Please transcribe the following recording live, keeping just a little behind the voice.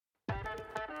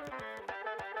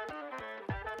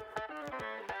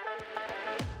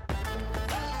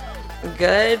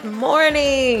Good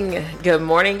morning. Good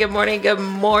morning. Good morning. Good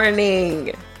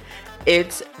morning.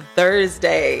 It's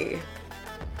Thursday.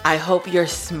 I hope you're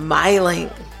smiling.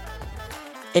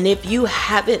 And if you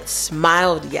haven't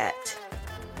smiled yet,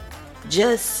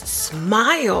 just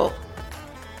smile.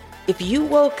 If you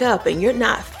woke up and you're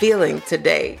not feeling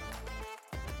today,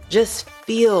 just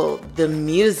feel the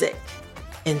music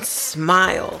and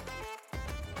smile.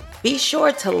 Be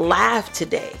sure to laugh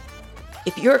today.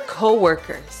 If your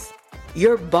coworkers,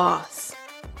 your boss,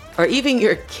 or even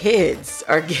your kids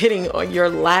are getting on your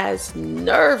last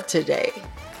nerve today,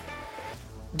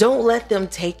 don't let them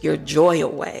take your joy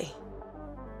away.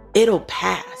 It'll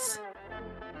pass.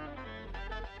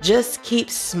 Just keep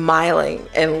smiling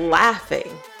and laughing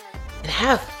and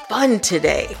have fun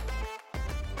today.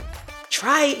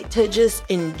 Try to just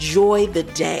enjoy the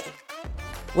day,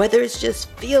 whether it's just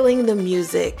feeling the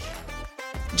music.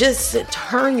 Just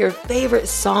turn your favorite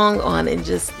song on and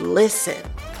just listen.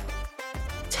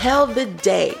 Tell the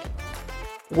day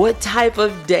what type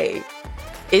of day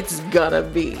it's gonna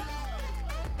be.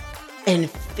 And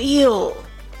feel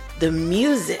the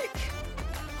music.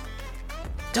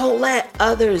 Don't let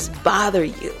others bother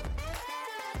you.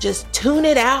 Just tune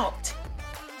it out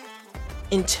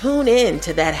and tune in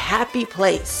to that happy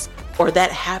place or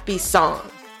that happy song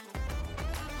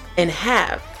and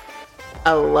have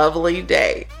a lovely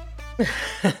day.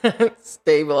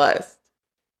 Stay blessed.